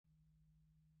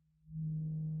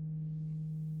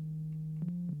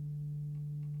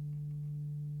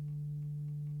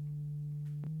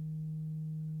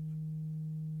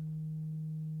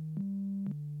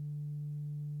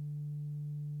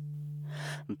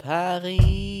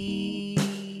Paris,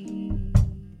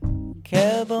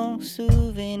 quel bon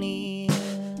souvenir.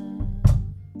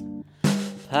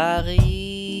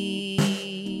 Paris,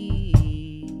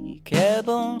 quel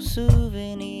bon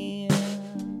souvenir.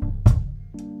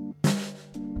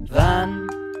 Wann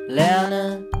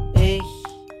lerne ich,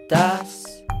 dass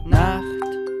Nacht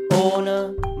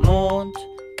ohne Mond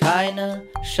keine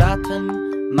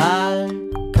Schatten malen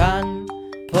kann?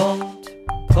 Punkt,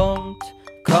 Punkt,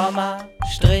 Komma,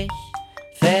 Strich,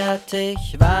 fertig.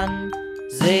 Wann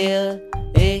sehe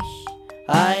ich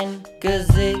ein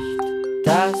Gesicht,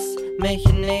 das mich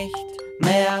nicht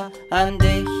mehr an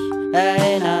dich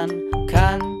erinnern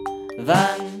kann?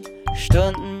 Wann?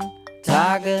 Stunden,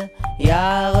 Tage,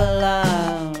 Jahre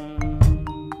lang.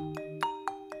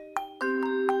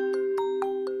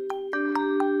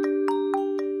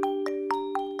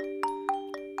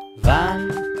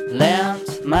 Wann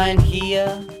lernt mein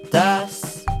Hier,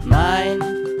 dass mein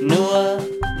nur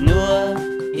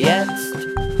jetzt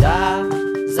da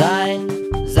sein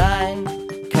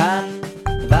kann?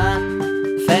 Wann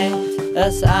fängt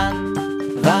es an?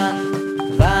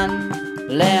 Wann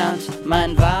lernt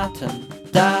mein Warten,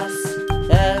 dass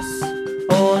es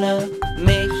ohne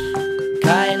mich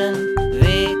keinen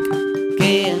Weg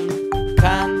gehen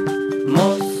kann?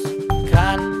 Muss.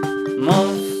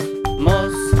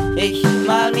 Ich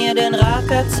mal mir den Rad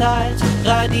der Zeit,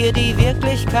 radier die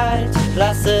Wirklichkeit,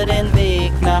 lasse den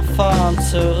Weg nach vorn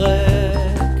zurück.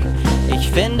 Ich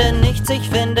finde nichts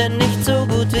so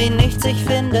gut wie nichts, ich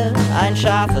finde ein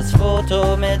scharfes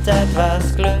Foto mit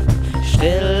etwas Glück.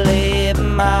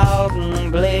 Stillleben,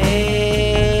 Augenblick.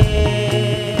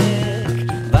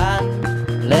 Wann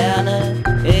lerne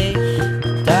ich,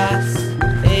 dass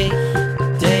ich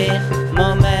den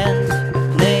Moment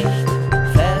nicht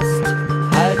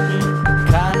festhalten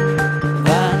kann?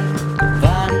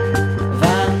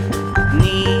 Wann,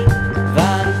 nie,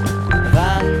 wann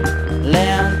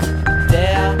lernt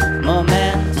der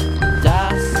Moment,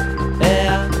 dass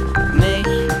er mich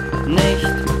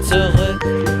nicht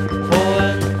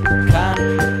zurückholen kann?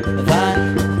 Wann,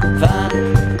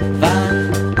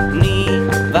 nie,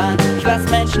 wann. Ich lass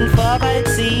Menschen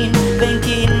vorbeiziehen, wink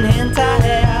ihnen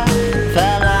hinterher,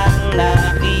 verlangen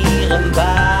nach ihrem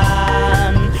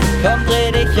Bahn. Komm,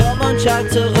 dreh dich um und schau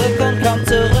zurück und komm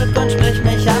zurück und sprich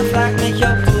mich an, frag mich,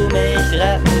 ob du mich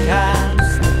retten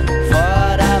kannst.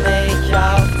 Forder mich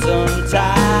auf zum Tanz.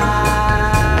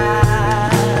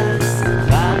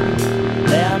 Wann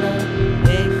lerne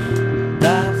ich,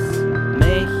 dass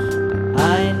mich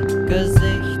ein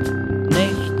Gesicht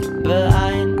nicht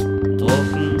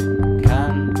beeindrucken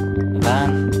kann?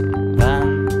 Wann,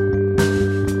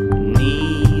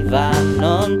 nie, wann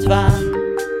und wann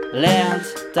lernt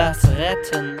das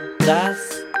Retten,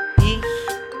 dass ich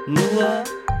nur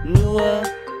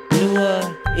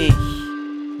ich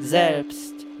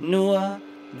selbst, nur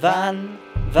wann,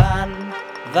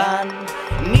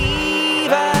 nie,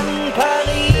 wann.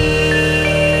 Paris,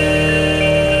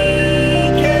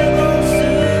 quel bon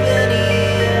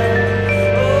souvenir.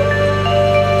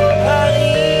 Oh,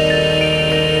 Paris,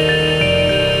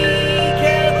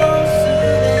 quel bon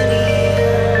souvenir.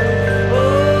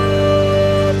 Oh,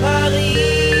 Paris.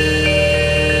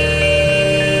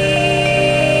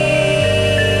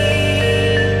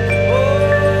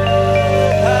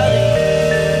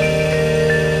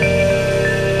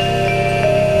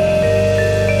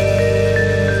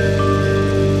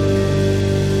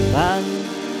 Wann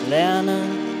lerne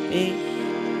ich,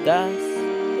 dass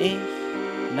ich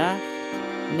Nacht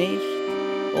nicht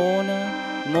ohne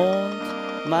Mond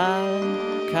malen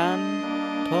kann?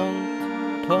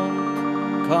 Punkt,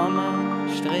 Punkt, Komma,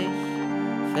 Strich,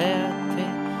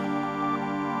 fertig.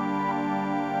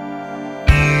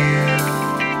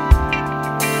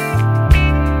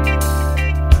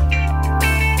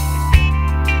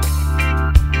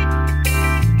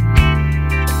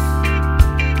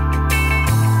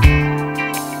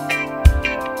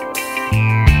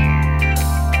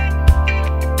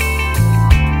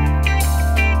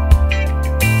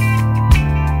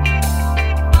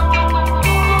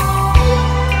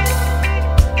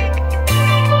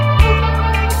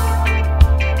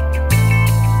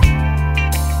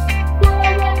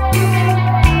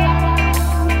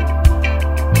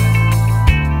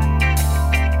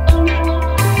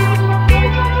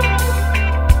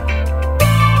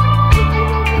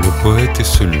 est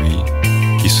celui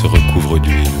qui se recouvre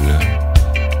d'huile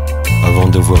avant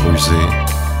d'avoir usé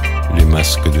les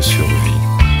masques de survie.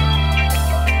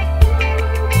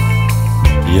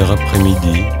 Hier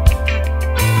après-midi,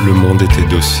 le monde était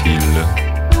docile.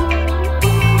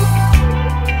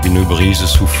 Une brise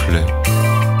soufflait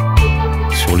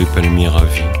sur les palmiers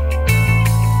ravis.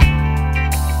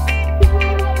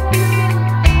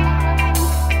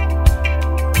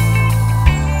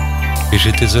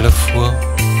 j'étais à la fois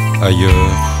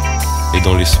ailleurs et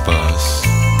dans l'espace.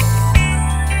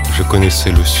 Je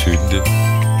connaissais le sud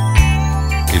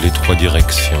et les trois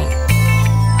directions.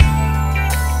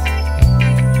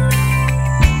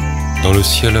 Dans le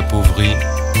ciel appauvri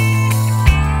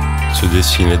se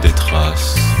dessinaient des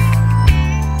traces.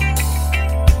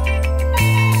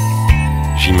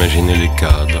 J'imaginais les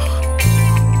cadres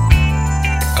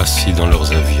assis dans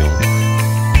leurs avions.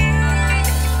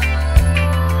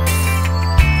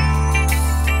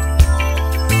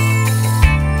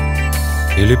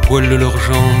 Et les poils de leurs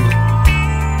jambes,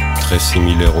 très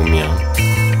similaires aux miens.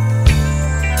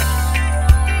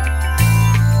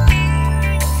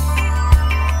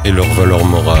 Et leur valeur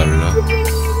morale,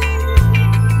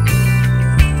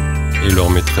 et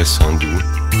leur maîtresse hindoue.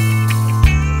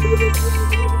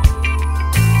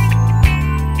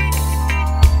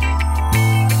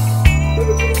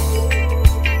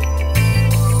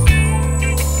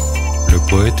 Le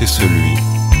poète est celui,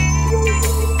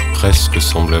 presque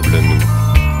semblable à nous,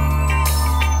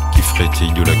 qui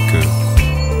frétille de la queue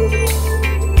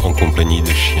en compagnie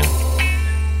des chiens.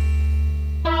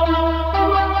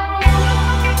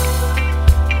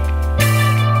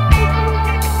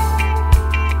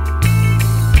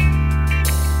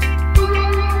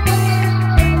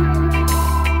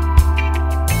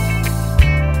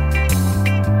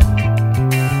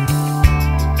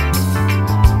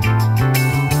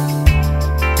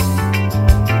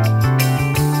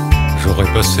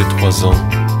 J'aurais passé 3 ans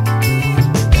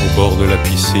au bord de la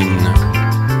piscine,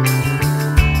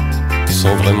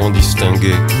 sans vraiment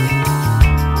distinguer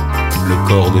le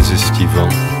corps des estivants.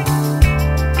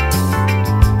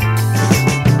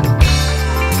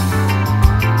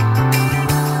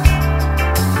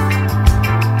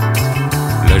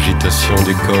 L'agitation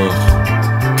des corps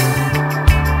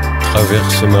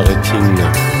traverse ma rétine,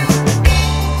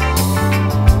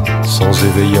 sans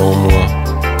éveiller en moi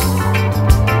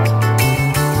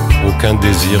aucun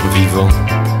désir vivant.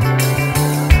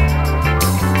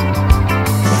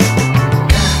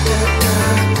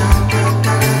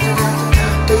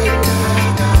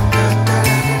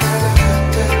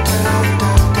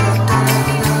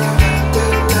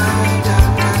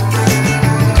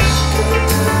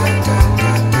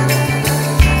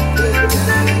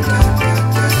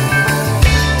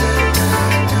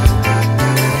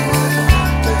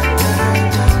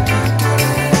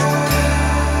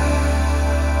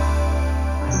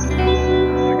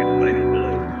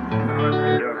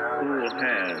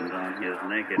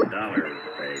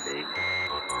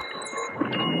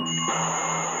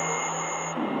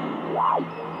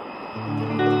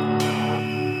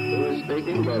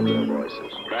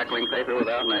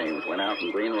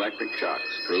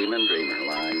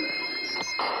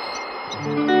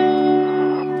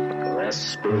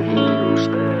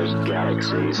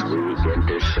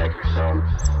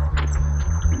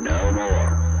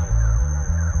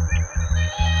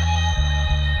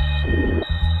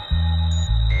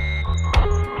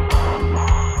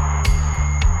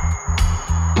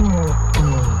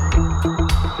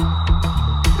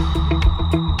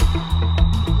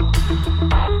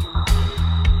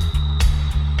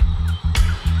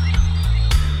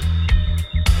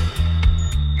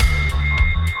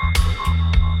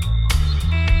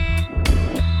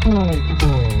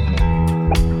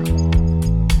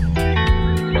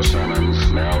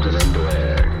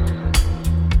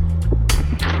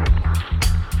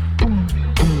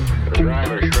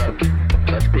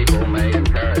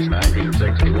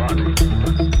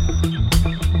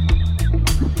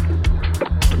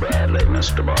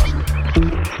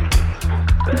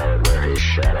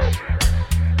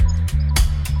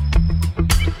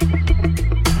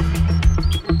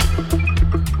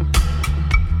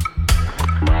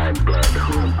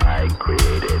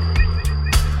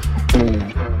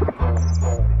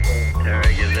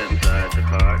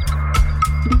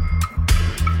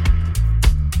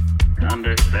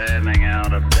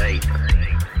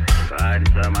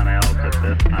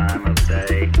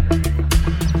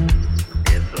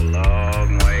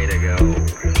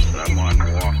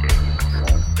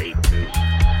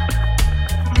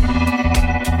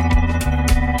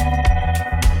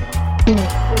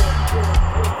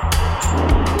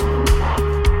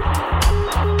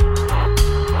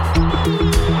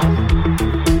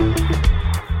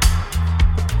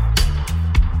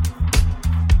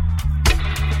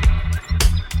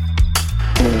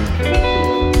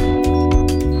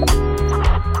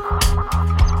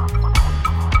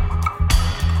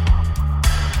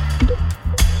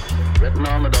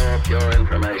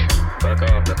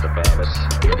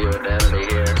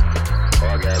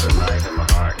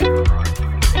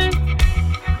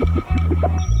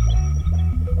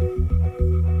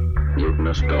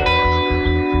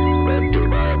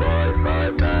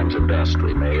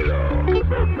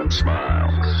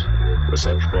 The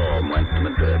such form went to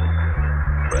Madrid.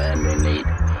 Brandy neat,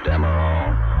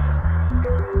 Demerol.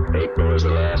 April was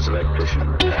the last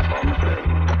electrician. Tap on the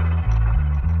plate.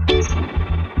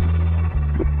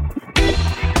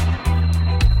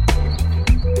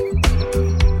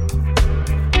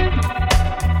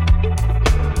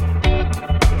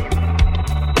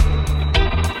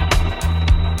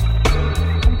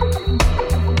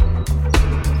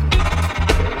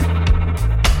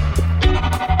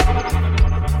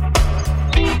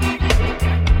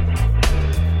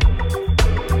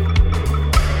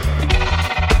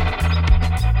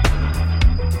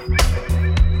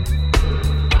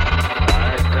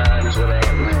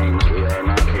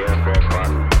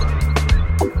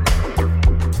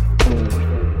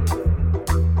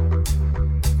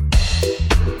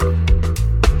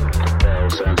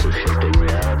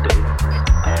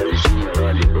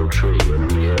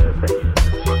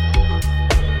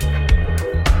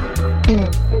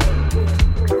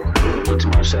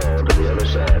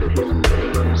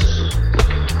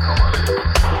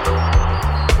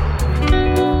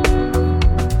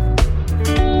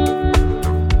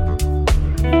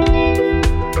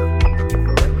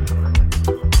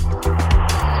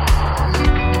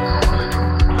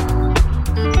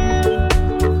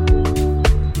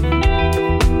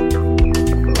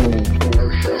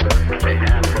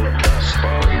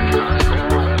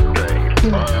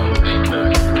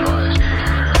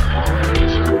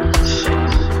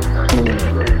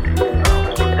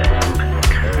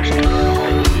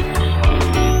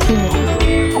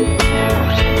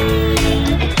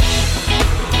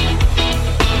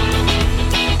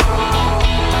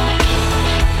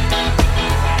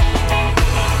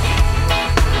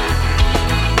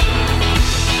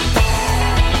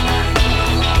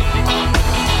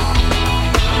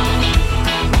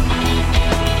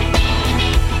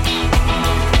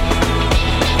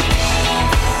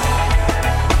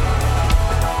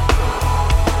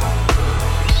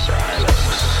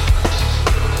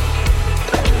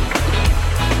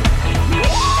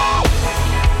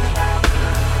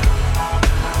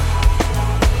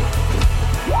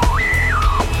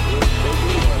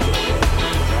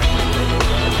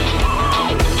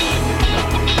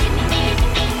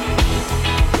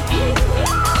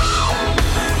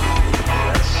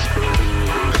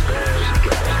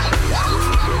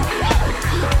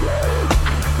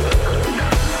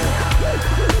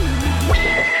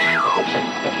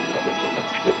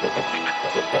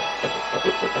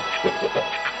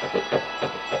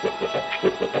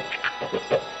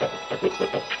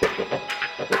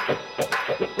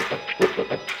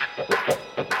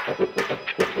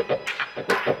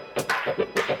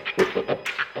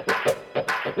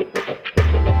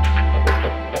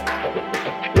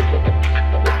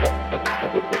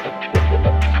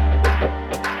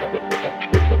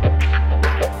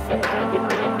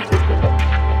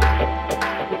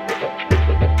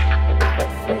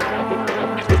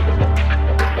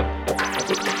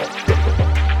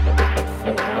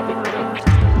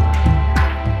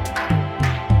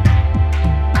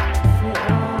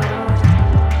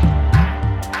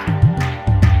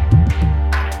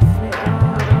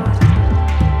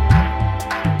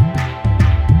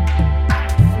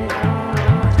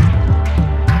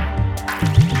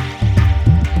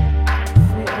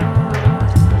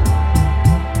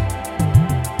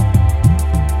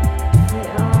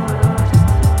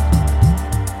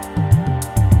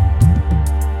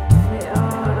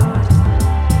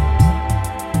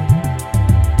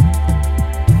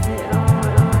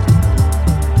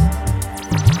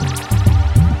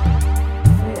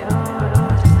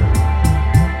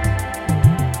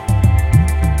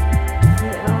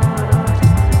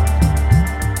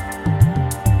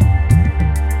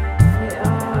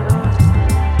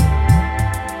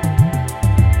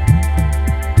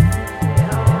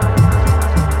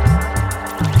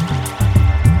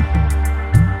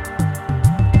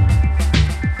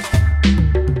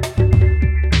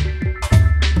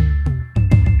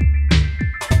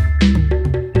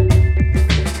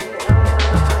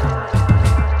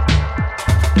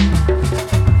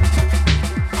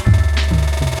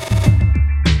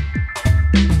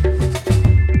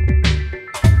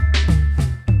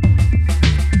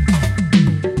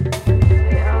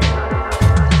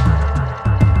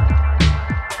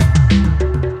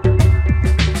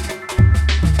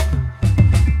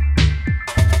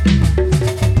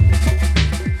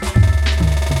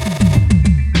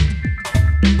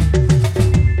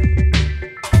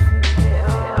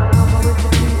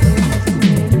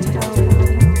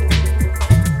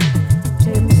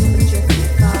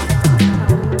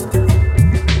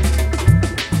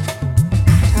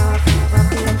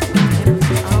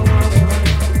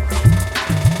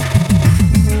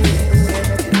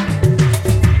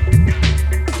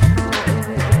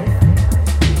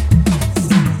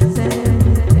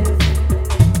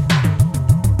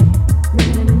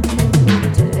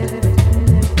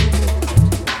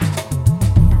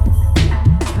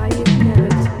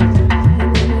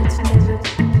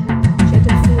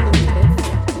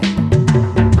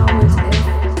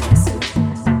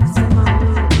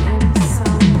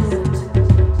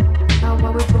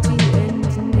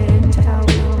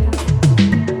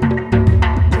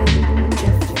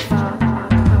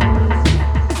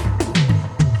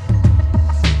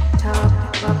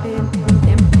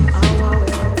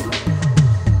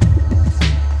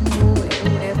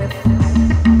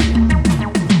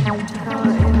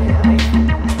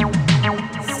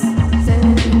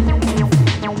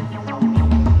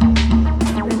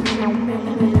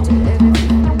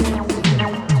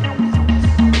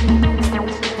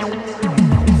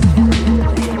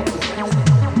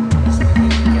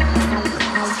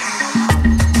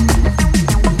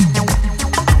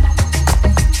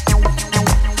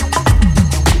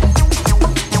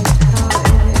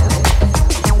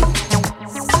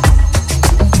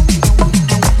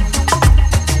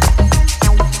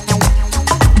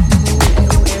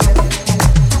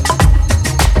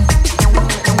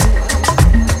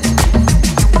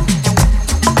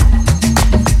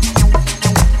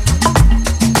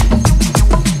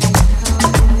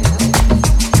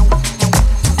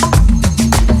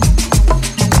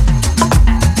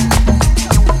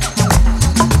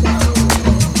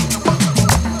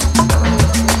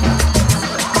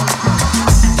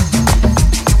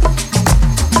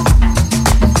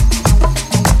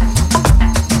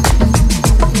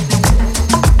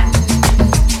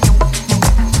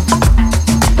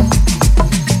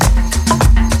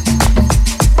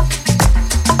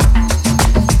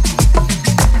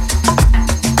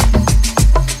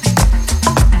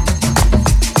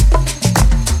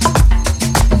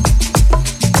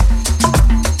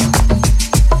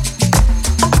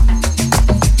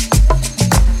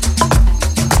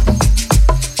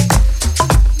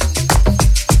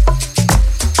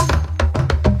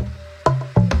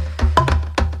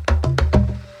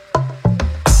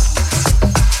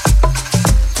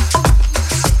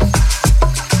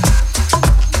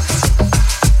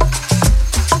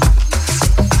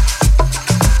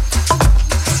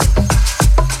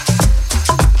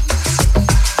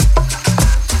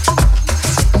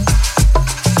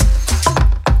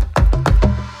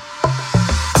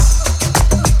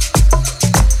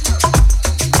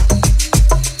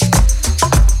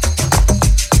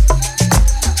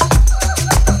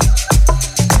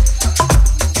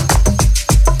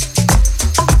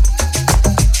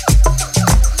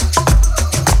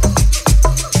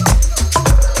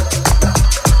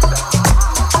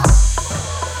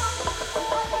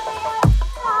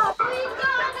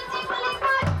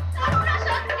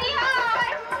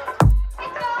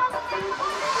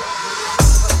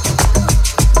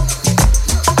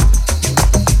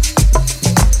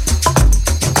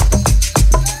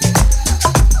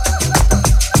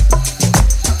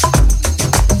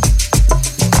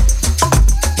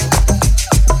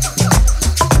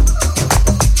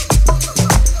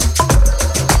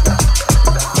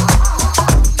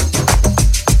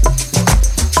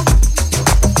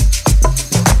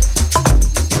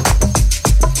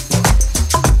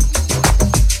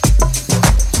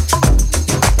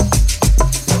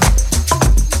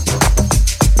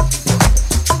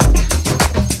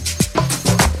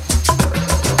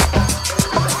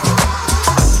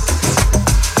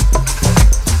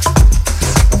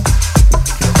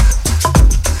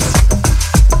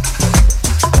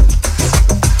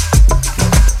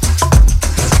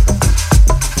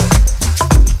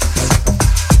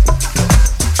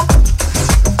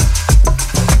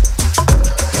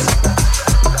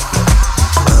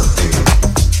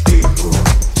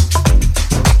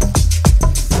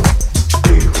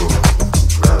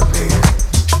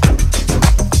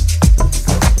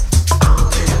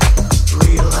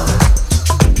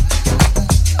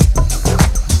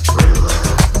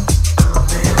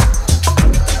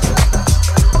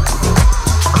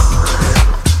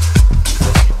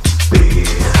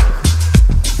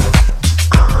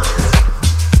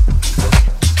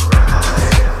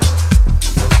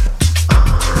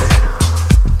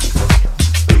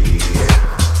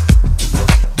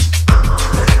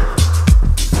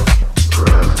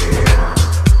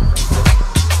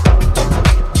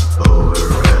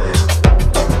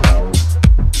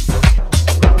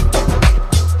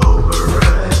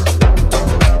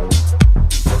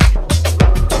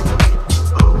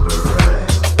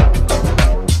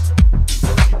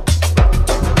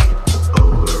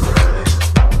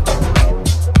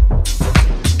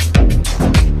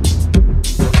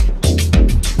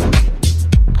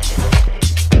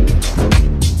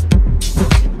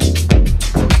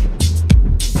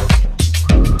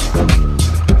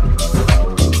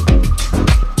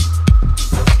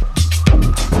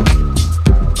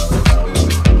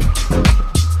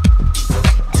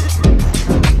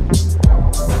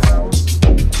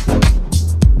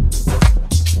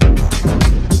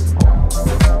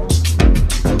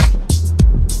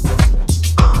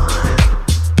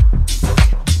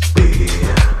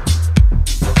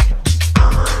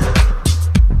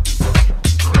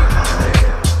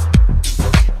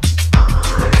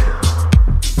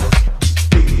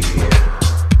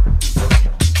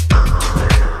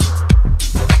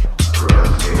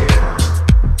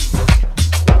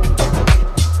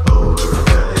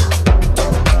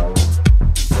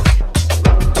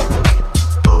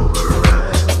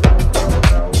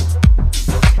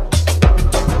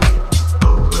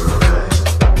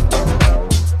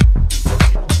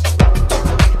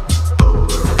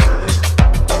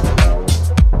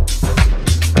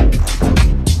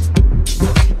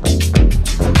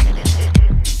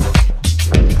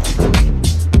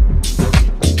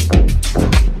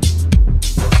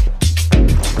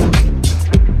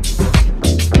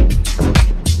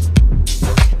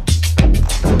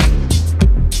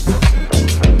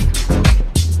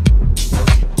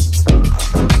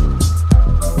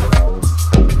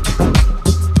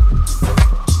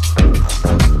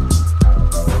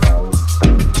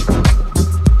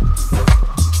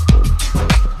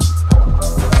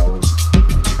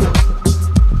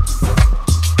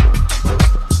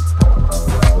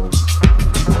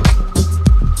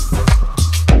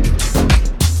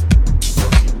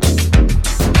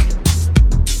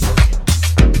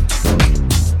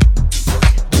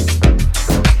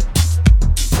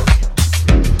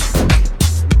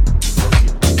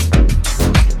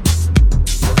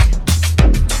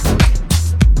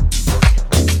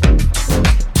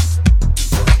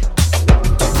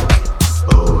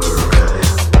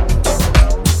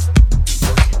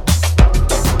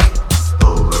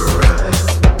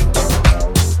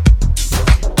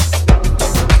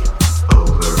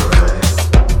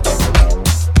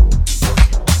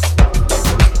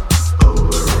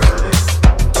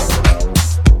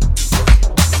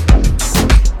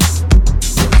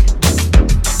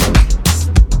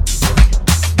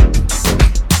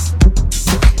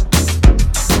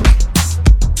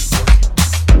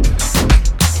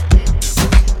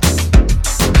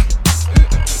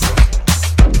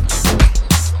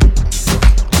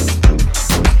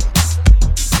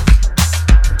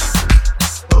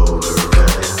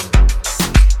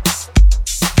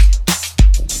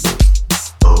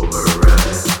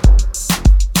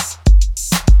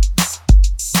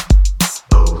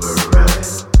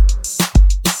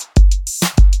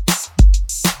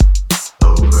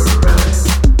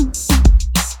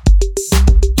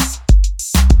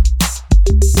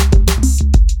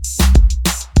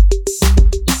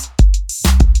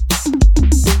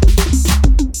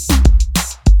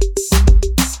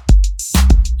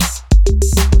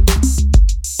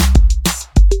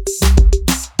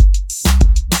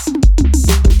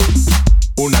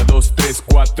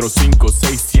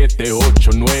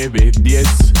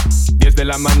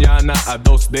 la mañana a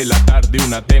 2 de la tarde,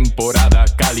 una temporada,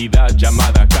 calidad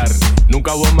llamada carne.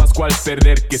 Nunca hubo más cual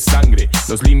perder que sangre,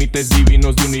 los límites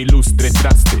divinos de un ilustre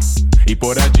traste. Y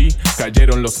por allí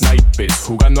cayeron los naipes,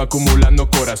 jugando, acumulando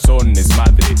corazones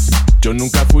madres. Yo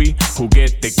nunca fui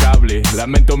juguete cable,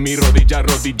 lamento mi rodilla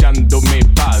arrodillándome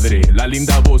padre. La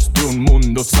linda voz de un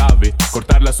mundo sabe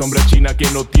cortar la sombra china que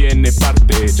no tiene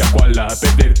parte. Ya cual a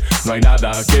perder, no hay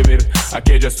nada que ver,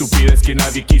 aquella estupidez que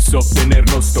nadie quiso obtener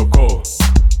nos tocó.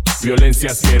 Violencia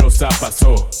asquerosa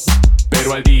pasó,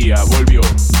 pero al día volvió.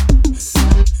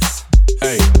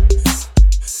 Ey,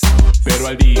 pero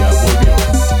al día volvió.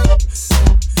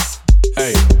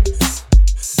 Ey,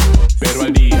 pero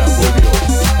al día volvió.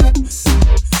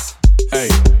 Ey,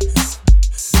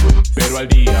 pero al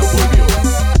día volvió.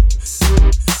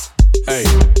 Ey,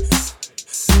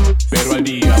 pero al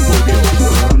día volvió.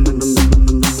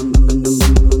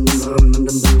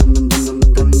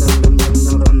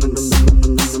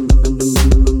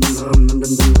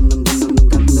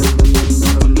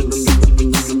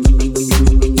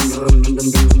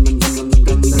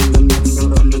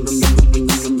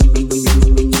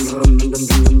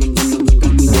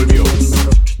 Volvió.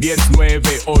 10, 9,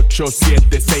 8,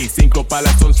 7, 6, 5 para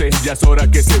las 11. Ya es hora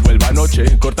que se vuelva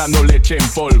noche, cortando leche en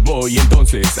polvo. Y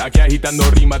entonces, aquí agitando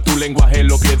rima, tu lenguaje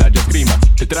lo que da ya esgrima.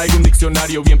 Te traigo un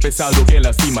diccionario bien pesado que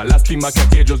lastima. Lástima que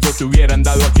aquellos no te hubieran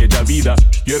dado aquella vida.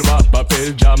 Hierba,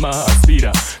 papel, llama,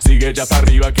 aspira. Sigue ya para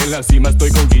arriba que en la cima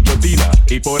estoy con guillotina.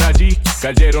 Y por allí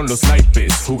cayeron los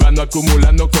naipes, jugando,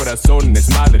 acumulando corazones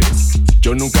madres.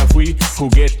 Yo nunca fui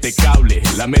juguete cable,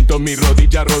 lamento mi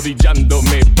rodilla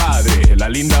arrodillándome padre. La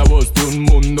linda voz de un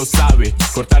mundo sabe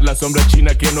cortar la sombra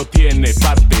china que no tiene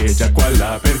parte. Ya cual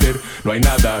a perder, no hay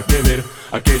nada que ver,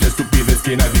 aquella estupidez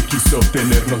que nadie quiso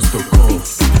tener nos tocó.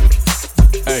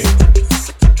 Ey,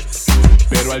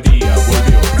 pero al día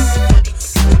volvió.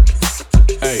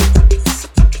 Ey,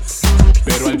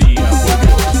 pero al día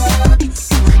volvió.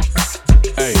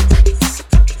 Ey,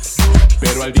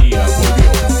 pero al día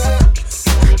volvió.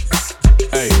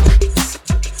 Ey,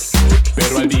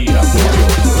 pero al día volvió.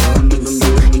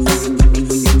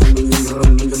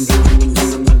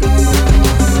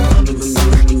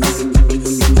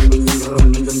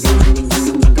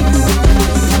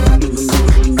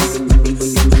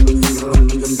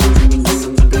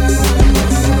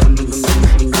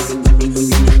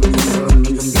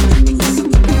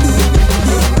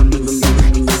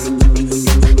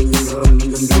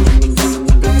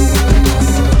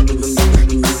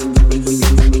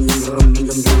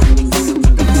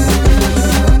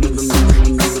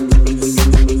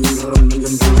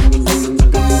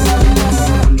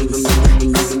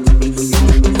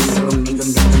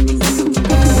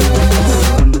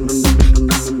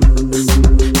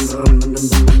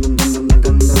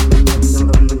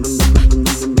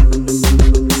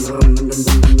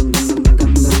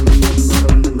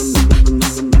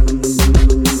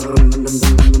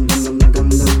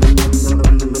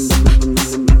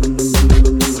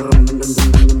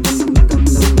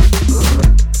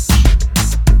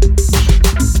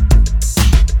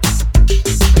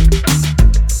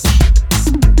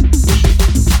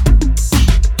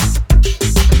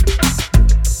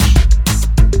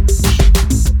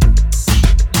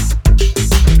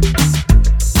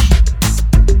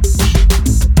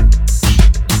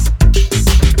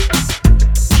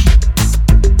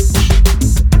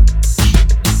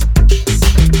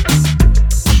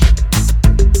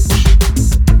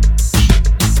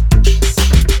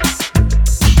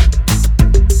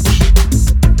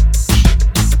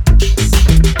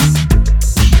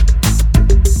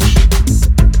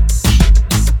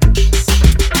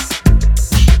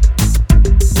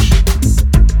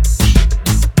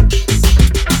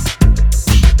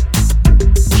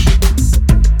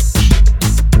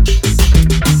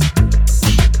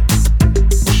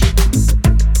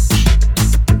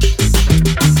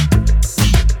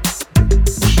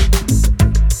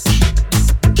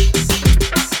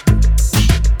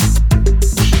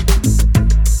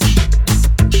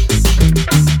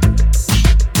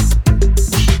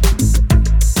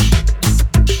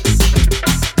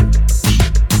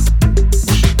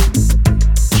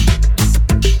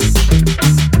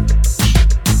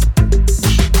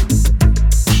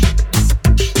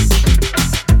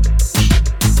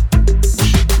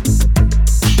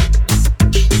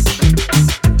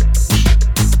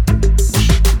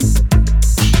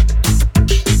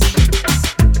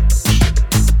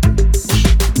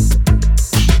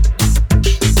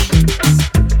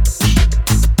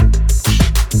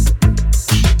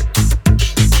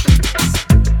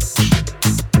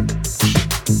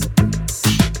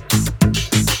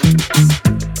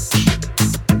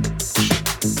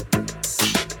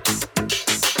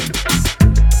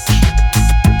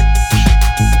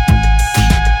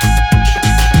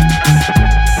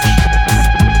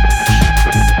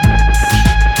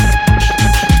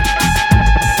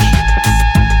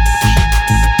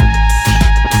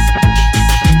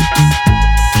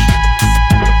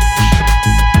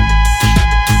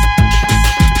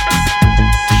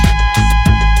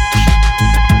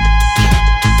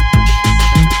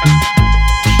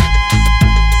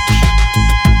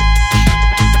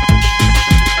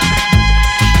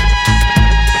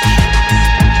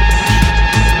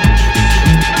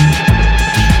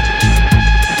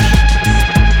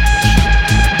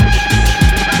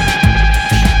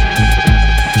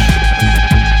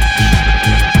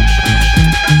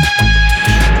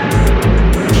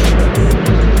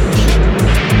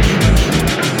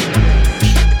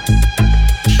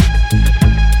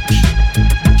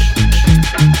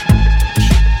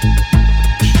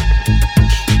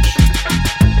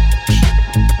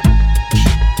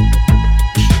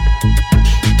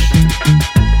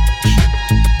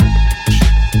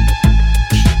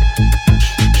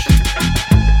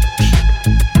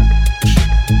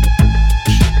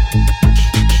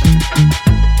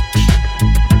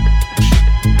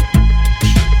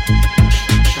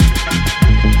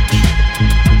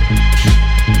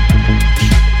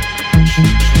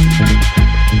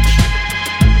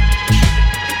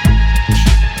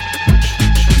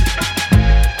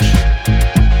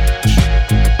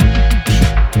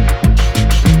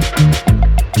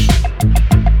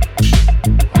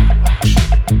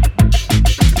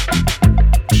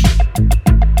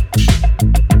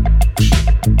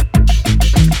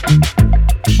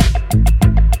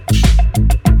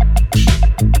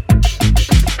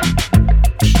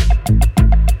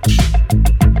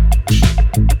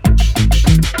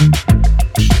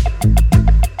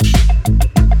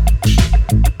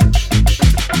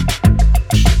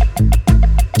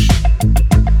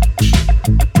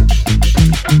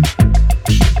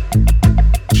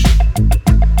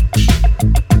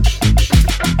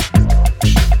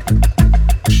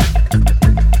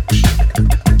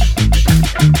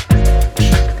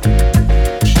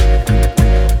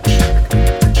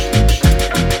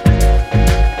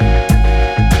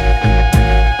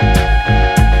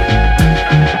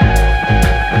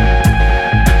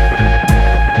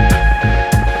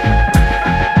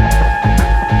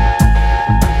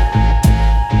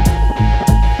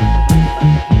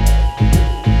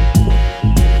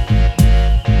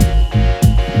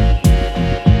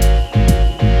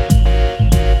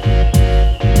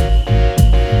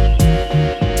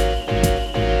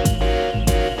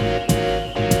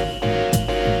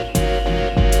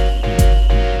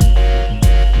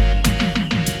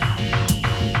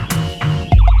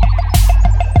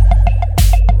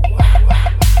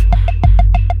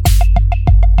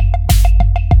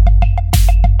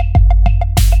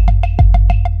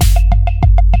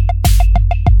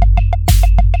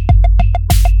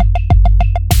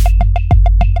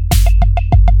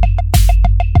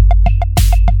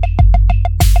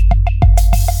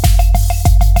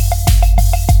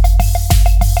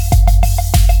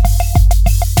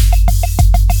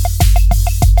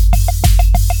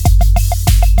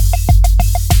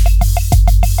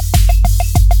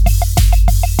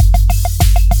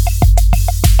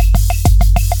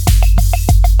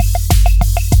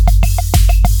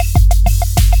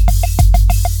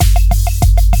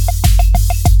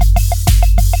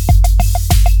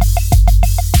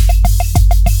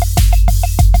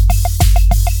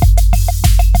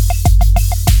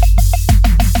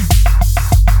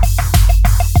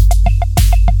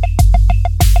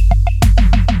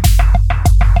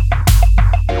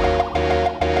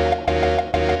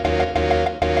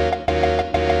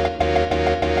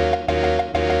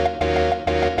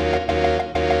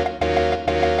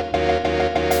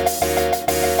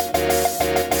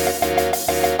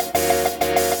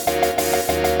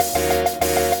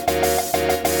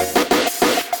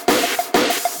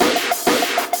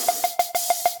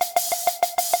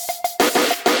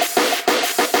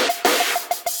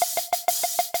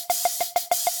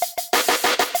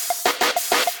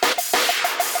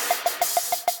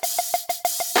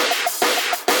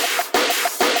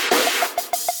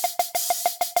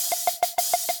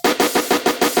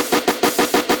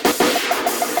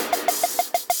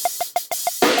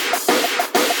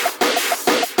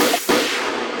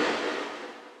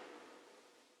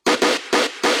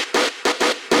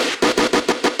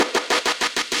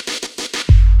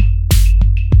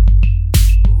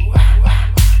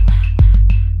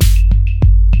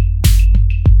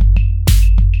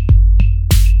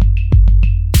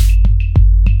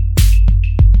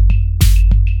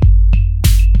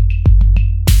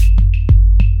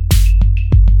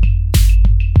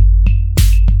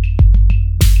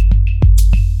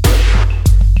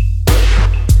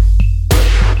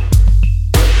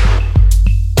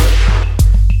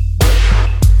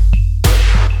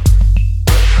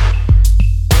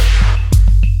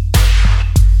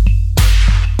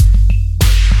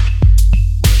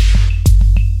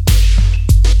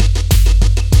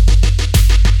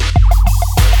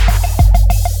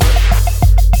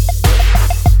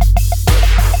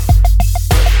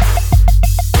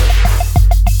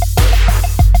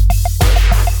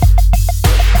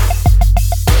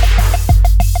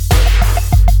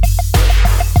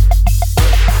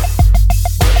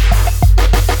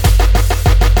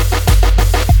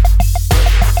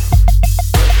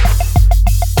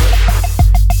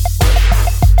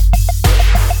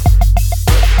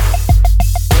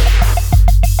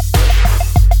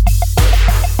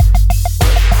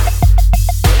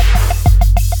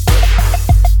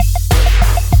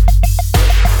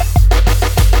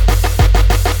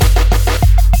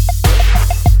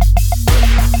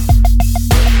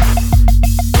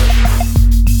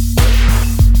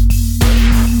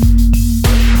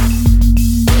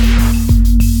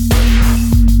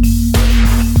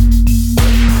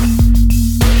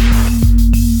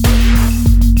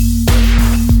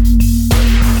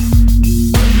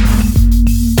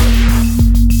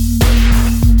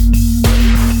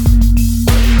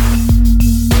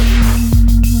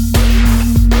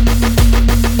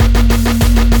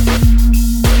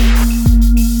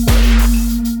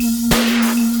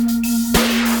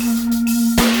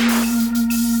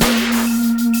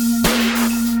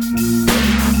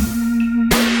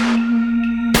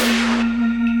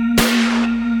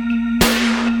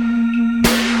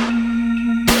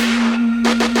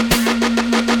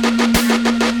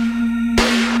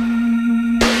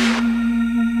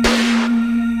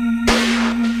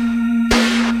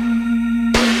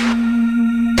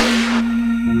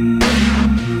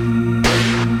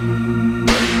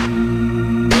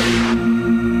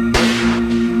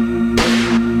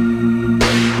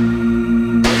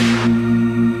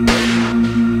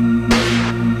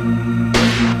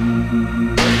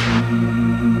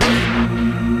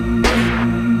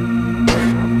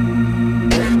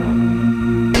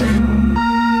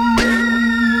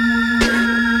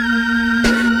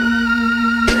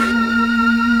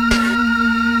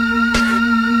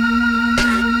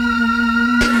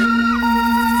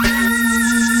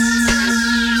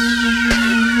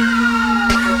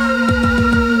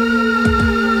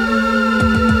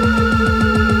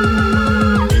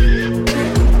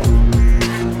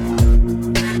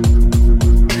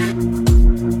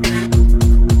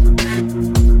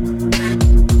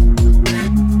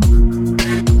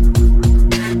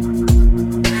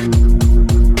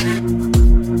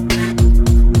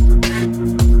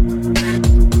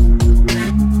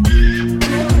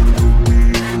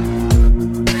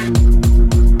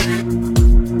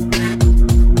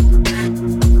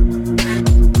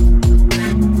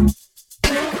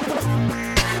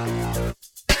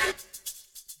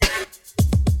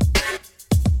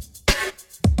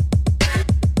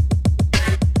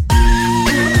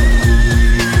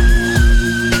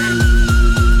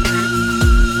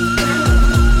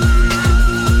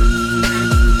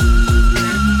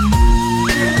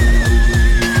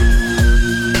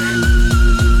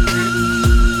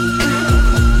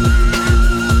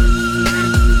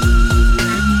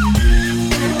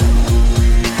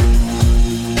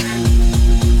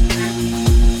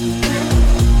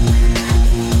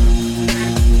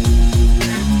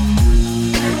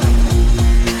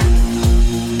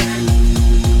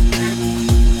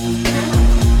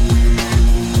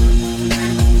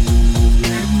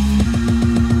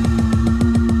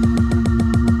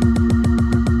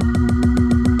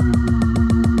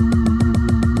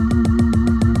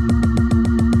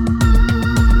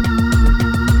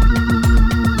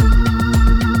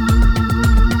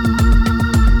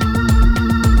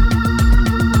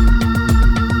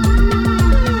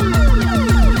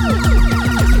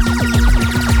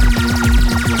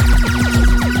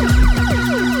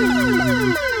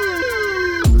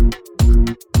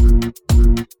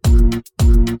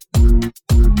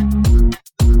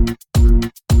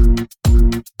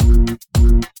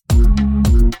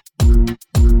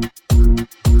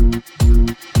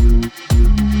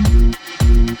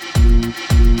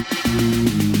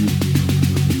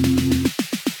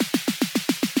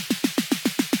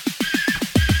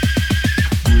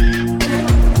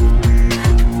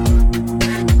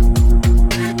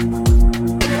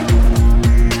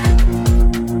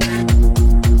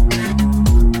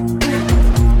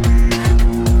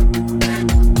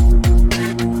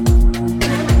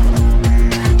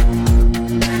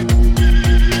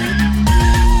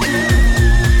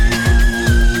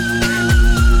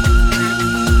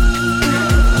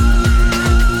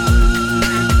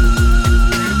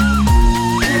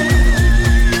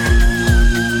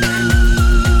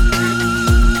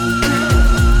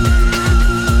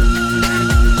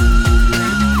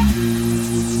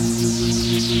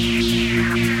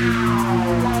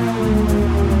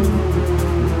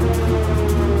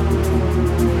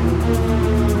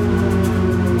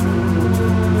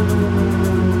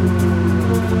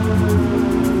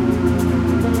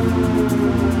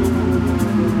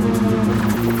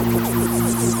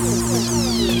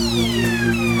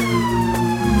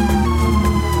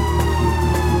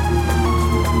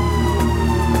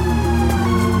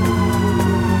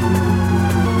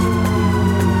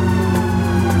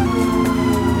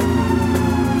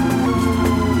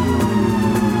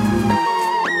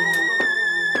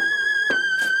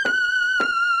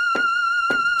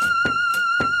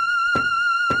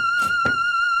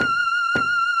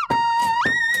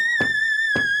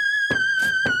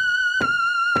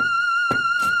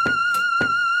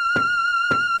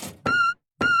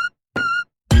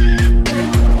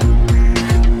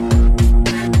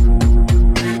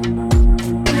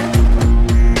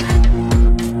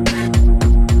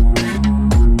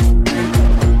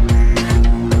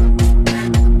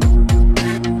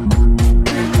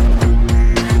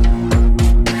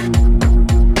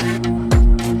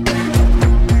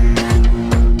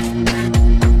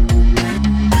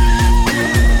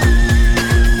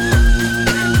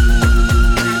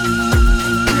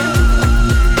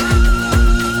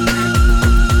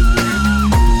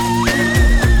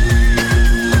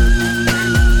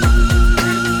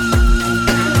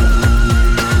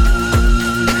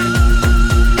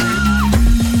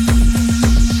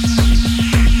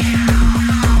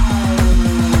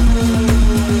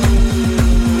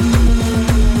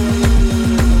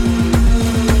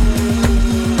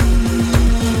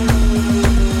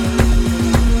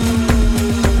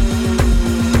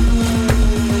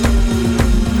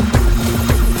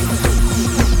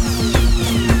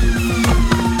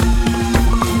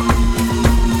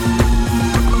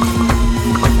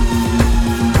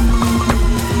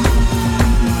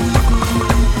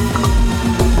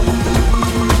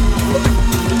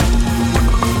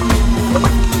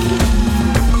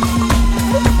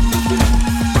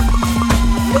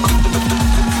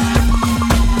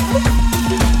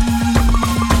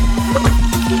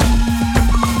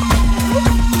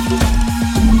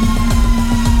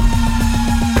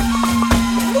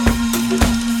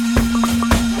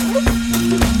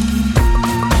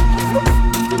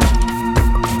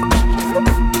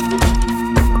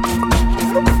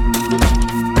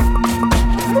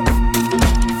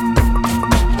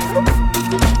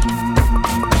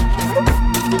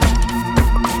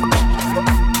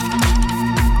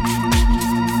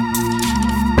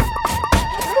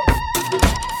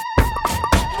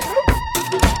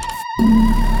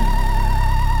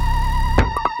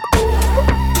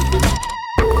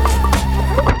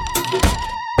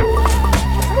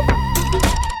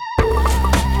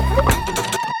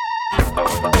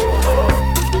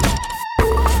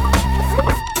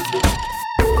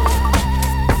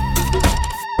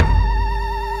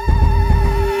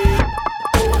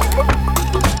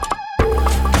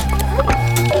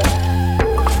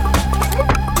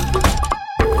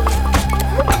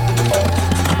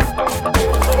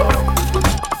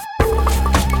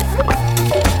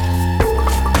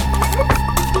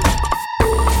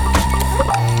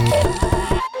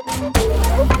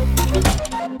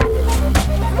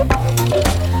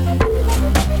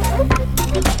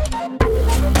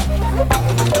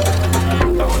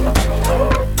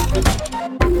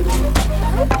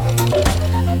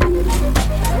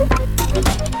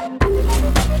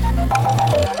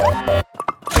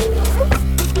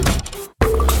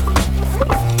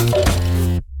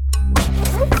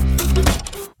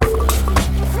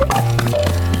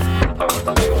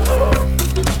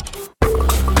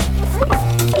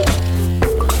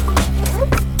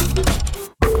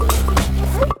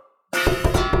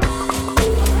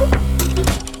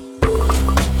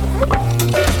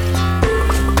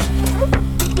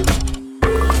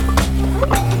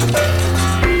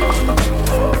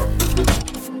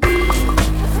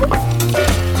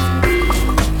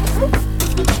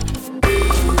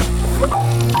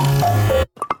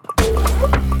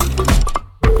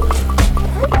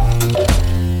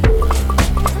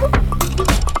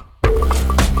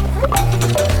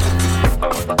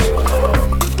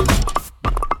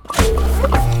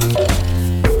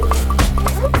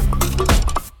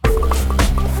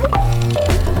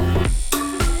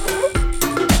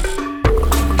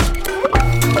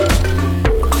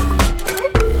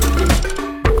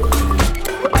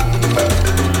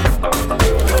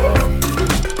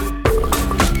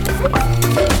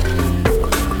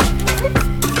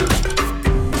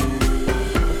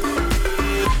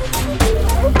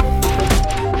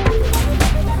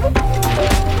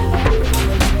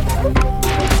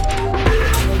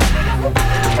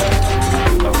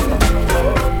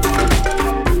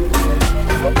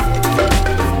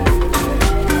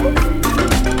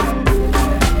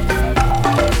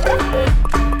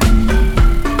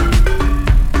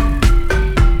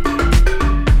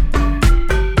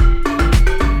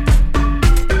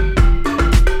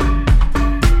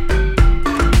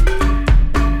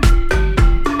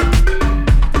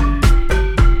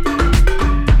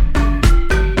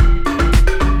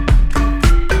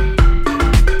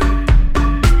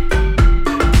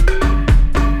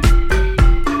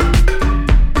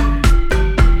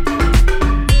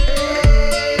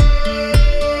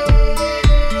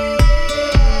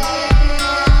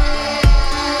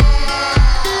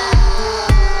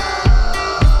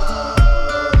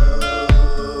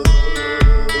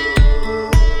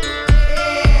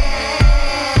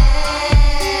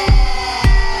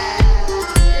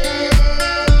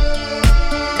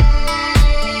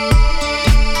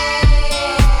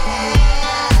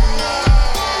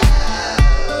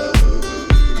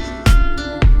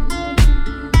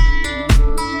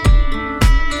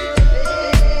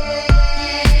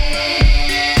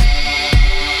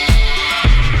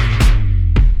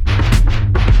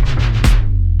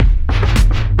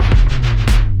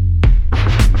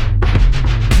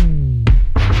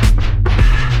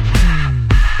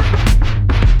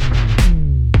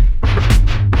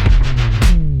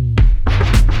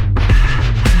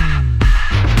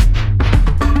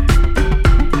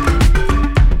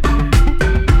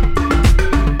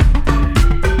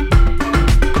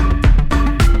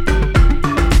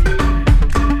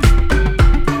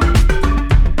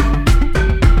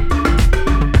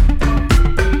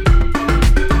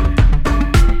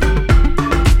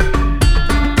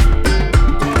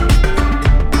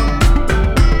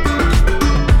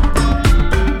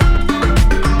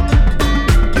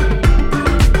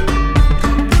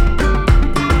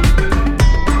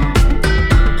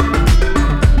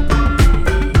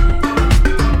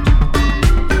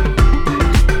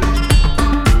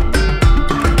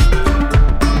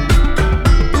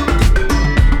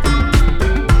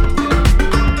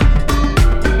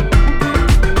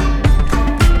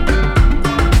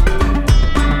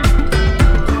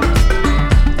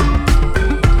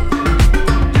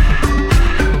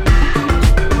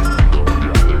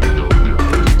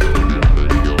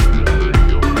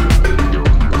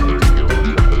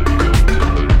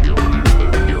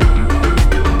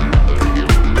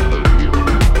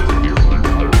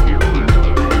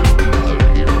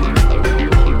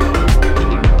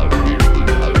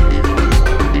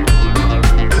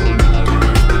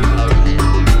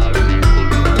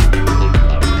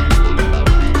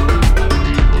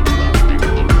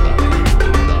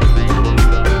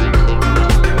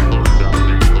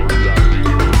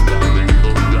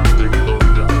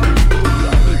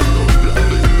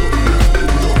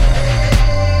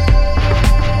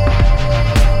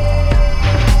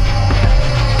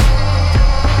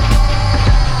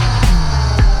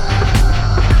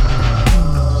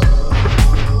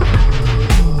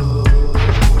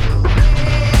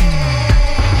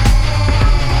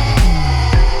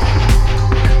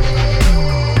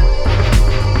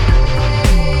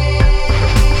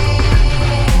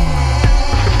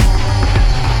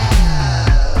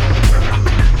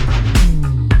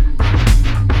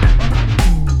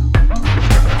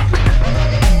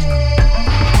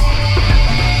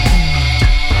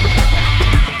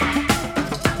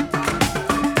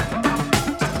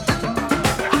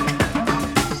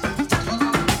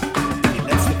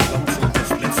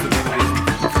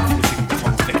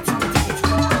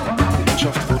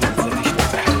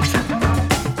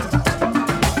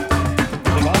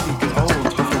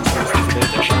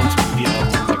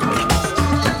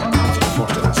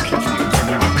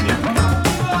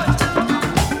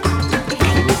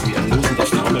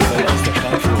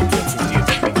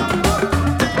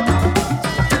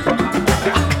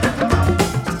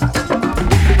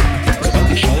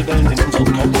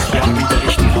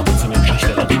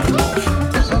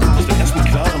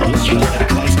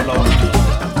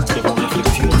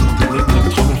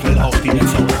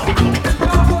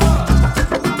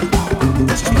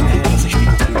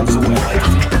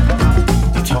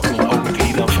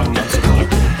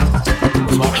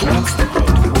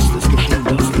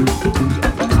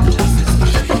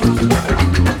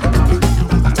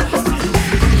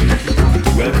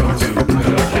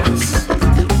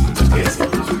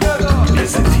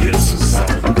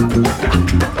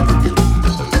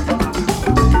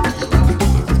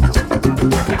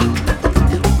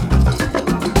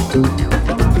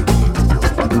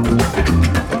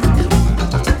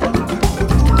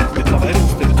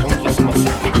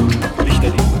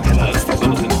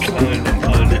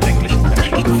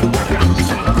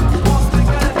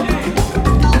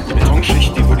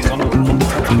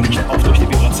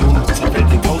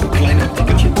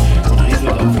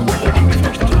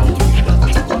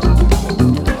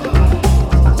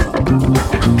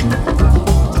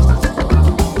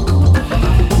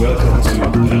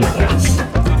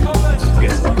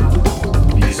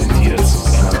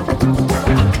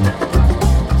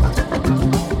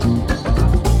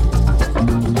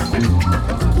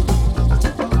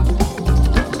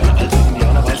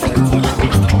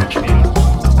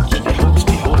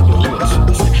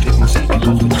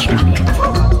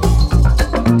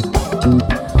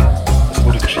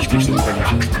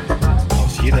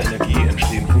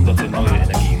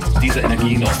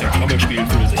 dem Trommelspiel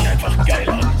fühlt sich einfach geil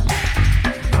an.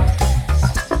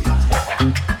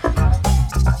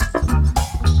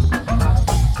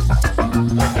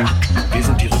 Wir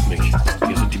sind die Rhythmik,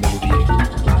 wir sind die Melodie.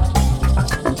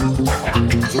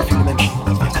 So viele Menschen,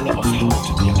 wir alle aus Haut,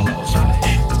 wir alle aus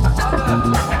Fleisch.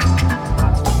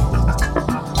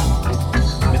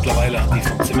 Mittlerweile hat die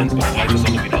vom Zement befreite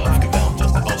Sonne wieder aufgewärmt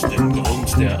und aus dem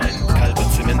Grund, der ein kalter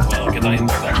Zement war, gedeihen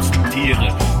Pflanzen,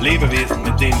 Tiere, Lebewesen,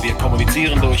 mit denen wir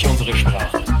kommunizieren durch unsere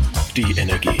Sprache. Die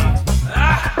Energie.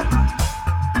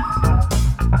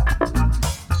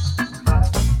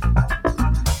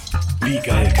 Wie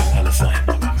geil